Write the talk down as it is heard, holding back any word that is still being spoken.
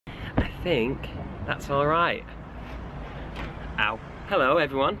think that's alright. Ow. Hello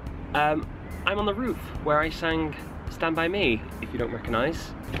everyone. I'm on the roof where I sang Stand By Me, if you don't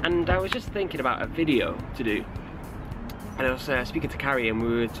recognise. And I was just thinking about a video to do. And I was speaking to Carrie and we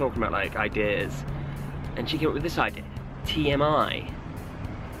were talking about like ideas. And she came up with this idea. TMI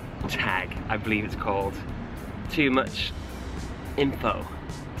tag, I believe it's called. Too much info.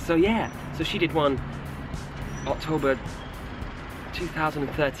 So yeah, so she did one October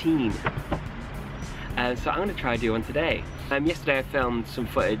 2013. So I'm going to try to do one today. Yesterday I filmed some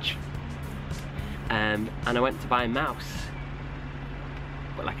footage and I went to buy a mouse,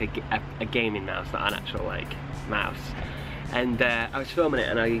 but like a gaming mouse, not an actual like mouse. And I was filming it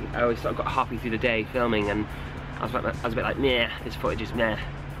and I always sort of got halfway through the day filming and I was a bit like, nah, this footage is meh.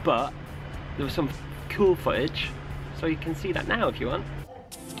 But there was some cool footage, so you can see that now if you want.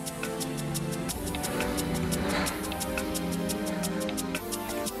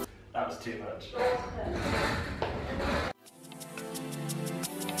 That was too much.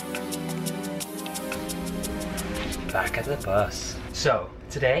 Back at the bus. So,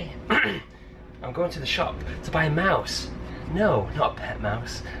 today, I'm going to the shop to buy a mouse. No, not a pet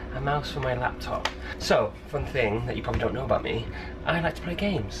mouse. A mouse for my laptop. So, fun thing that you probably don't know about me, I like to play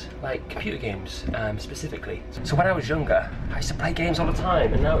games. Like, computer games, specifically. So when I was younger, I used to play games all the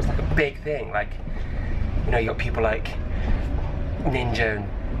time, and now it's like a big thing. Like, you know, you got people like Ninja and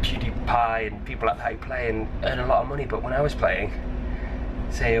PewDiePie and people like that who play and earn a lot of money, but when I was playing,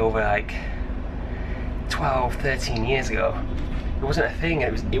 say over like 12, 13 years ago, it wasn't a thing,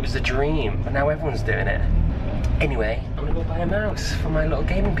 it was a dream, but now everyone's doing it. Anyway, I'm gonna go buy a mouse for my little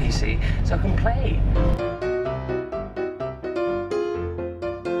gaming PC so I can play.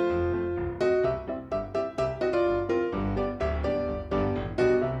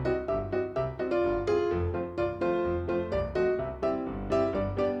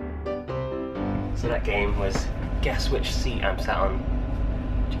 So that game was guess which seat I'm sat on.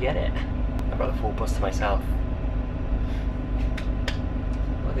 Did you get it? I got the full bus to myself.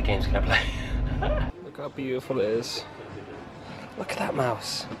 What other games can I play? Look how beautiful it is. Look at that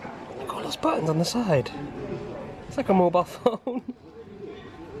mouse. Look at all those buttons on the side. It's like a mobile phone.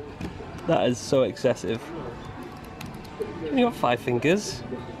 That is so excessive. It's only got 5 fingers.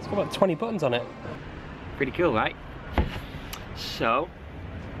 It's got about 20 buttons on it. Pretty cool, right? So,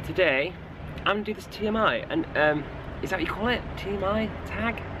 today, I'm gonna do this TMI, and is that what you call it? TMI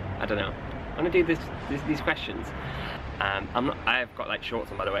tag? I don't know. I'm gonna do these questions. I've got like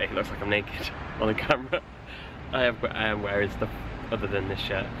shorts on, by the way. It looks like I'm naked on the camera. I am wearing stuff other than this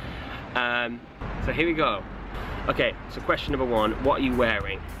shirt. So here we go. Okay, so question number 1, what are you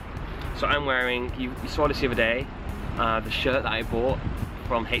wearing? So I'm wearing, you saw this the other day, the shirt that I bought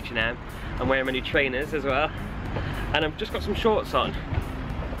from H&M. I'm wearing my new trainers as well. And I've just got some shorts on.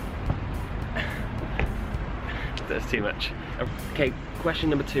 That's too much. Okay, question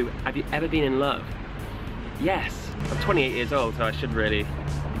number 2, have you ever been in love? Yes. I'm 28 years old, so I should really,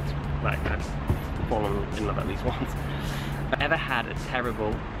 like, I've fallen in love at least once. Ever had a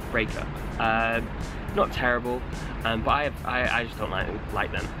terrible breakup? Not terrible, but I just don't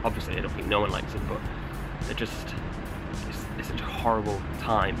like them. Obviously, I don't think no one likes it, but they're just, it's such a horrible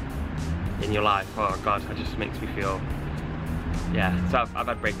time in your life. Oh God, it just makes me feel, yeah. So I've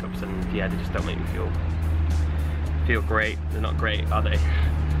had breakups, and yeah, they just don't make me feel great. They're not great, are they?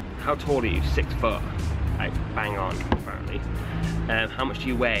 How tall are you? 6 foot. Like, bang on, apparently. How much do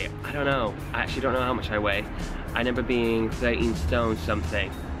you weigh? I don't know. I actually don't know how much I weigh. I remember being 13 stone something,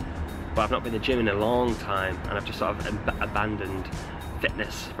 but I've not been to the gym in a long time, and I've just sort of abandoned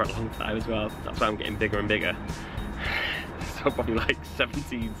fitness for a long time as well. That's why I'm getting bigger and bigger. So I'm probably like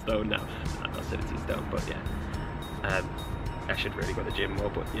 17 stone now. I'm not 17 stone, but yeah. I should really go to the gym more,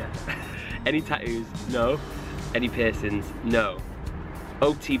 but yeah. Any tattoos? No. Any piercings? No.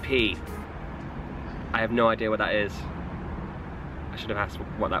 OTP. I have no idea what that is. I should have asked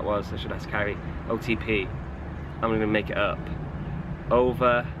what that was. I should ask Carrie. OTP. I'm gonna make it up.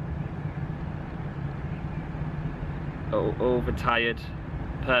 Overtired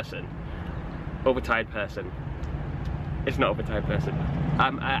person. Overtired person. It's not overtired person.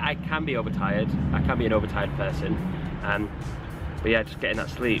 I can be overtired. I can be an overtired person. But yeah, just getting that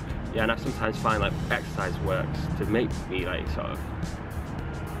sleep. Yeah, and I sometimes find like exercise works to make me like sort of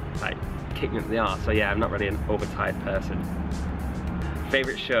like kick me up the arse. So yeah, I'm not really an overtired person.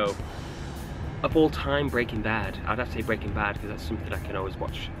 Favourite show of all time? Breaking Bad. I'd have to say Breaking Bad because that's something I can always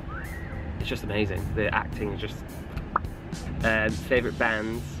watch. It's just amazing. The acting is just. Favourite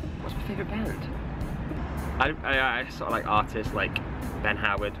bands. What's my favourite band? I sort of like artists like Ben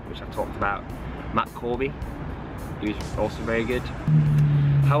Howard, which I've talked about. Matt Corby, who's also very good.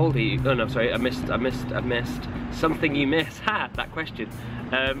 How old are you? Oh no, sorry, I missed. Something you miss. Ha! That question.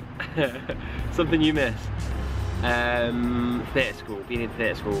 Something you miss. Theatre school, being in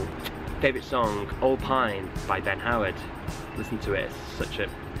theatre school. Favourite song, Old Pine by Ben Howard. Listen to it, it's such a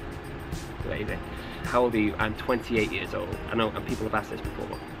amazing. How old are you? I'm 28 years old. I know, and people have asked this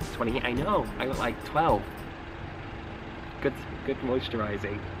before. 28, I know, I got like 12. Good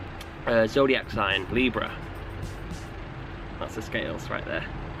moisturising. Zodiac sign, Libra. That's the scales right there.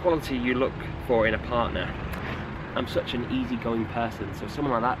 Quality you look for in a partner. I'm such an easygoing person, so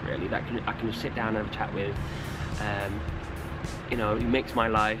someone like that really, that I can just sit down and have a chat with. You know, it makes my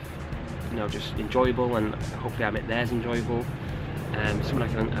life, you know, just enjoyable, and hopefully I make theirs enjoyable. Someone I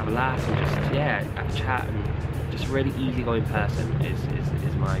can have a laugh and just, yeah, have a chat, and just a really easygoing person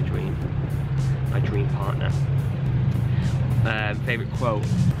is my dream partner. Favourite quote.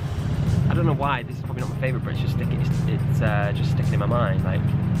 I don't know why, this is probably not my favourite, but it's just sticking in my mind. Like,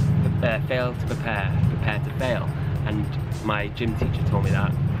 fail to prepare, prepare to fail. And my gym teacher told me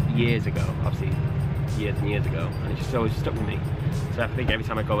that years ago, obviously years and years ago, and it just always stuck with me. So I think every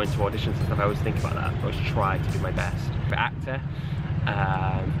time I go into auditions and stuff, I always think about that. I always try to do my best. Favourite actor?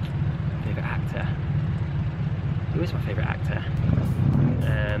 Favourite actor? Who is my favourite actor?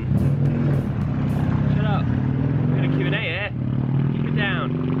 Shut up! I'm doing a Q&A here. Keep it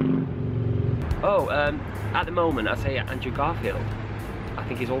down. Oh, at the moment I'd say Andrew Garfield. I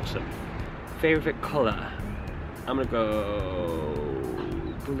think he's awesome. Favourite colour? I'm gonna go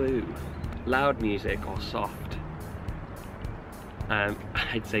blue. Loud music or soft?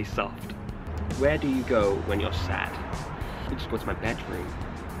 I'd say soft. Where do you go when you're sad? I just go to my bedroom.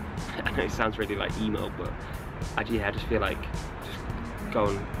 I know it sounds really like emo, but I just feel like just go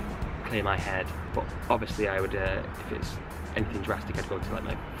and clear my head. But obviously I would, if it's anything drastic, I'd go to like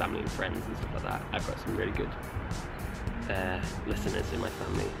my family and friends and stuff like that. I've got some really good listeners in my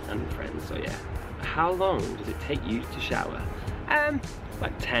family and friends, so yeah. How long does it take you to shower?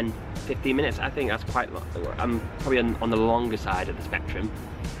 Like 10-15 minutes. I think that's quite long. I'm probably on the longer side of the spectrum.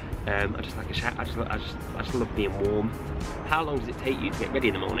 I just like a shower. I just love being warm. How long does it take you to get ready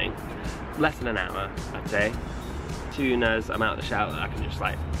in the morning? Less than an hour, I'd say. As soon as I'm out of the shower, I can just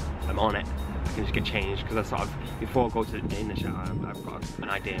like, I'm on it. I can just get changed, because I sort of, before I go in the shower, I've got an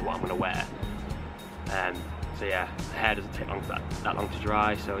idea what I'm gonna wear. So yeah, the hair doesn't take that long to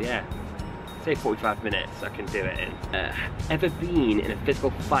dry. So yeah. Say 45 minutes, I can do it in. Ever been in a physical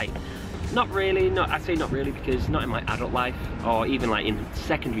fight? Not really, I'd say not really, because not in my adult life, or even like in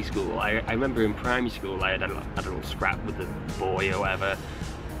secondary school. I remember in primary school I had a little scrap with the boy or whatever,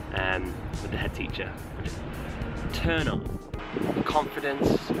 with the head teacher. Turn on. Confidence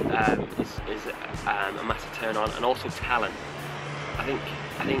is a massive turn on, and also talent. I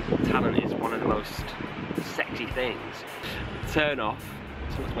think talent is one of the most sexy things. Turn off.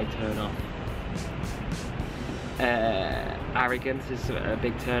 So what's my turn off? Arrogance is a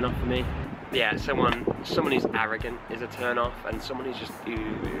big turn off for me. Yeah, someone who's arrogant is a turn off, and someone who's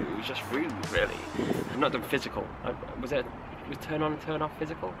just rude, really. I've not done physical. Was turn on and turn off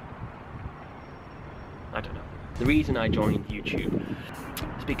physical? I don't know. The reason I joined YouTube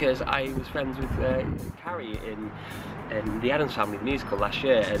is because I was friends with Carrie in the Addams Family, the musical, last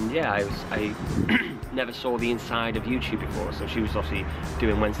year, and yeah, I never saw the inside of YouTube before. So she was obviously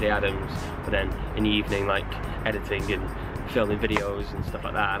doing Wednesday Addams, but then in the evening, like editing and filming videos and stuff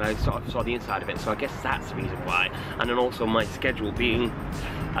like that, and I sort of saw the inside of it. So I guess that's the reason why. And then also my schedule being,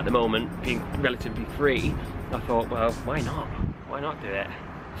 at the moment, being relatively free, I thought, well, why not? Why not do it?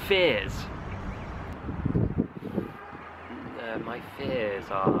 Fears. My fears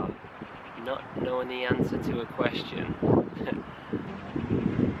are not knowing the answer to a question.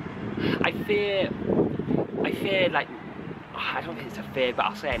 I fear like, I don't think it's a fear, but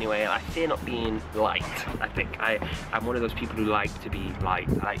I'll say anyway, I fear not being liked. I think I'm one of those people who like to be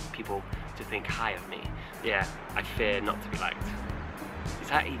liked. I like people to think high of me. Yeah, I fear not to be liked. Is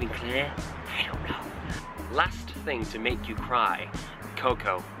that even clear? I don't know. Last thing to make you cry.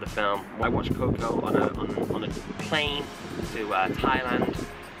 Coco, the film. I watched Coco on a plane to Thailand,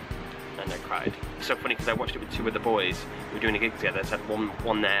 and I cried. It's so funny because I watched it with two of the boys. We were doing a gig together, so I had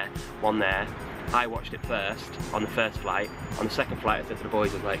one there, one there. I watched it first, on the first flight. On the second flight I said to the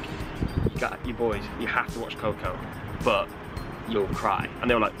boys, I was like, you boys, you have to watch Coco, but you'll cry.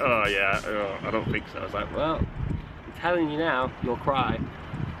 And they were like, oh yeah, I don't think so. I was like, well, I'm telling you now, you'll cry.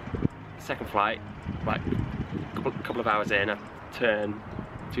 Second flight, like a couple of hours in, I turn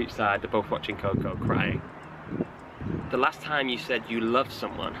to each side, they're both watching Coco, crying. The last time you said you loved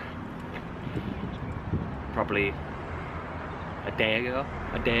someone? Probably a day ago?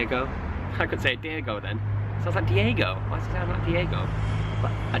 I could say a day ago then. Sounds like Diego. Why does it sound like Diego?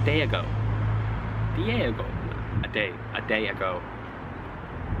 But a day ago. A day ago.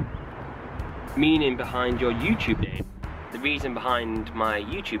 Meaning behind your YouTube name. The reason behind my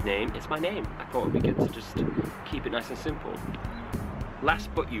YouTube name is my name. I thought it would be good to just keep it nice and simple.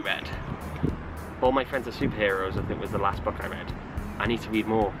 Last book you read. All My Friends Are Superheroes, I think, was the last book I read. I need to read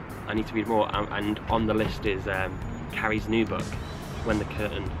more. I need to read more. And on the list is Carrie's new book, When the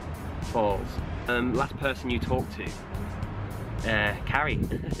Curtain Falls. Last person you talked to. Carrie.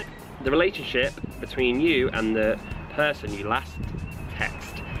 The relationship between you and the person you last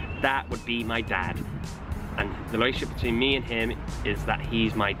text, that would be my dad. And the relationship between me and him is that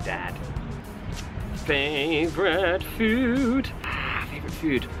he's my dad. Favorite food? Favorite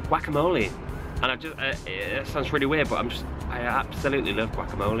food? Guacamole. And I just, it sounds really weird, but I absolutely love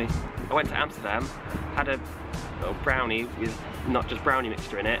guacamole. I went to Amsterdam, had a little brownie with not just brownie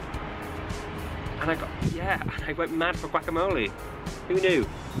mixture in it. And I went mad for guacamole. Who knew?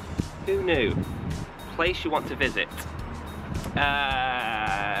 Who knew? Place you want to visit?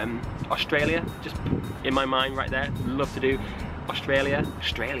 Australia, just in my mind right there. Love to do Australia.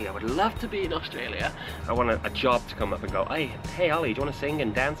 I would love to be in Australia. I want a job to come up and go, hey Ollie, do you want to sing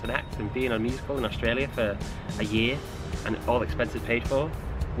and dance and act and be in a musical in Australia for a year and all expenses paid for?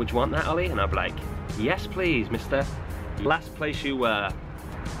 Would you want that, Ollie? And I'd be like, yes please, mister. Last place you were.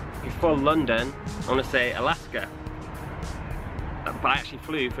 Before London, I want to say Alaska. But I actually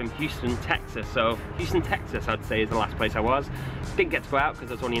flew from Houston, Texas. So Houston, Texas, I'd say is the last place I was. Didn't get to go out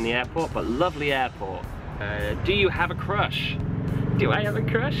because I was only in the airport, but lovely airport. Do you have a crush? Do I have a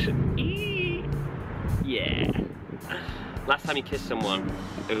crush? Eee. Yeah. Last time you kissed someone?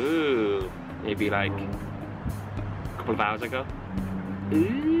 Ooh, maybe like a couple of hours ago.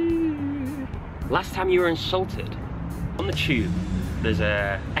 Ooh. Last time you were insulted? On the tube, there's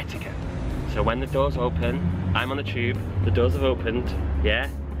a etiquette. So when the doors open, I'm on the tube, the doors have opened, yeah?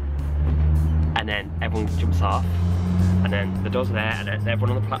 And then everyone jumps off, and then the doors are there, and then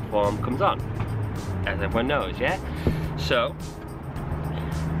everyone on the platform comes on. As everyone knows, yeah? So,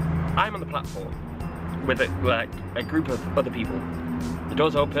 I'm on the platform with a group of other people. The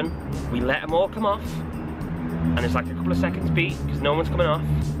doors open, we let them all come off, and it's like a couple of seconds beat, because no one's coming off.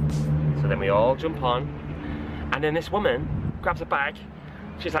 So then we all jump on, and then this woman grabs a bag,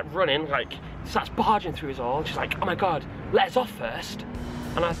 she's like running, like starts barging through us all. She's like, oh my god, let us off first.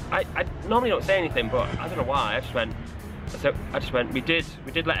 And I normally don't say anything, but I don't know why. I just went, we did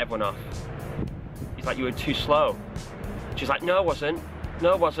let everyone off. He's like, you were too slow. She's like, no, it wasn't.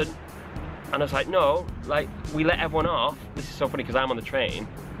 No, it wasn't. And I was like, no, like we let everyone off. This is so funny because I'm on the train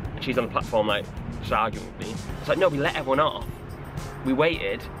and she's on the platform, like just arguing with me. It's like, no, we let everyone off. We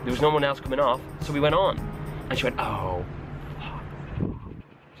waited. There was no one else coming off, so we went on. And she went, oh.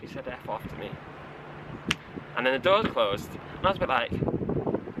 She said F off to me. And then the doors closed, and I was a bit like,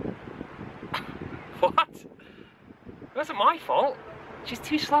 what? It wasn't my fault. She's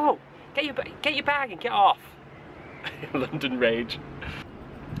too slow. Get your bag and get off. London rage.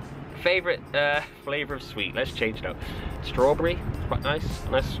 Favourite flavour of sweet? Let's change it up. Strawberry, it's quite nice.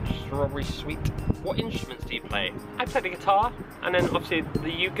 Nice strawberry sweet. What instruments do you play? I play the guitar, and then obviously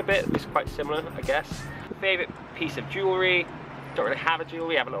the uke a bit. It's quite similar, I guess. Favourite piece of jewellery? Don't really have a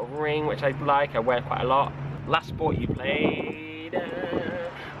jewellery. I have a little ring which I like. I wear quite a lot. Last sport you played?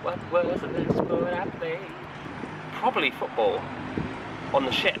 What was the last sport I played? Probably football on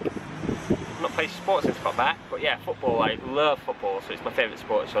the ship. I've not played sports since I got back, but yeah, football. I love football, so it's my favourite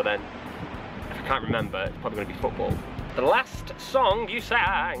sport. So then, if I can't remember, it's probably going to be football. The last song you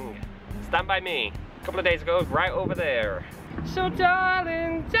sang, Stand By Me, a couple of days ago, right over there. So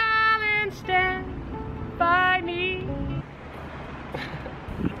darling, darling, stand by me.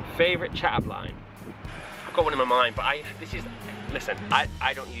 Favourite chat-up line? I've got one in my mind, but listen,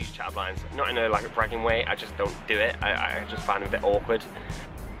 I don't use chat-up lines, not in a like a bragging way. I just don't do it. I just find it a bit awkward.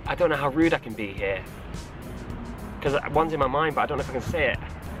 I don't know how rude I can be here, because one's in my mind, but I don't know if I can say it.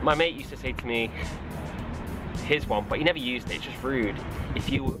 My mate used to say to me, his one, but he never used it. It's just rude.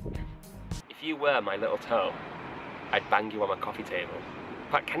 If you were my little toe, I'd bang you on my coffee table.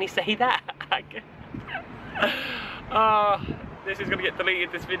 But can he say that? Oh, this is gonna get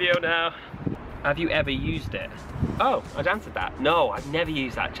deleted, this video now. Have you ever used it? Oh, I'd answered that. No, I've never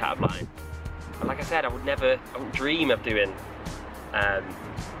used that chat-up line. But like I said, I wouldn't dream of doing a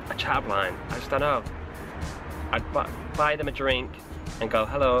chat-up line. I just don't know. I'd buy them a drink and go,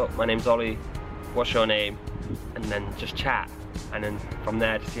 hello, my name's Ollie, what's your name? And then just chat. And then from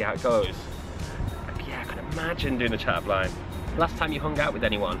there to see how it goes. Yeah, I can imagine doing a chat-up line. Last time you hung out with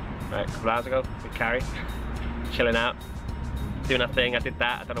anyone, right, a couple hours ago with Carrie, chilling out, doing our thing. I did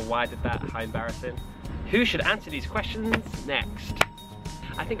that. I don't know why I did that. How embarrassing. Who should answer these questions next?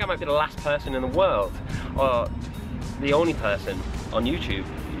 I think I might be the last person in the world, or the only person on YouTube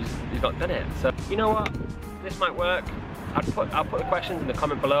who's not done it. So you know what? This might work. I'll put the questions in the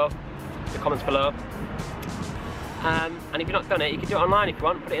comments below. And if you've not done it, you can do it online if you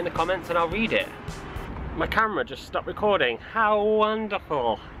want. Put it in the comments and I'll read it. My camera just stopped recording. How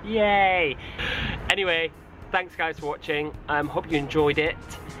wonderful! Yay! Anyway, thanks guys for watching. Hope you enjoyed it,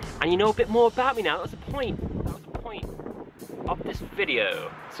 and you know a bit more about me now. That was the point. That was the point of this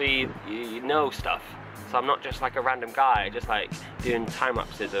video. So you know stuff. So I'm not just like a random guy, just like doing time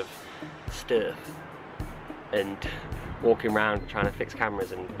lapses of stuff and walking around trying to fix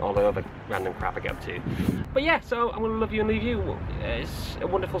cameras and all the other random crap I get up to. But yeah, so I'm gonna love you and leave you. It's a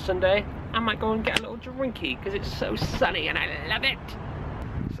wonderful Sunday. I might go and get a little drinky because it's so sunny and I love it.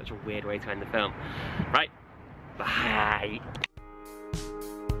 Such a weird way to end the film. Right, bye.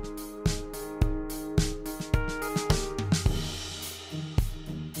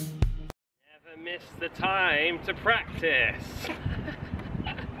 Never miss the time to practice.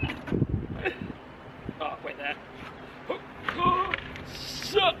 Oh, wait there.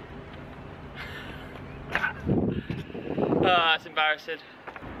 That's embarrassing.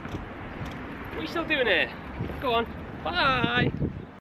 What are you still doing here? Go on. Bye.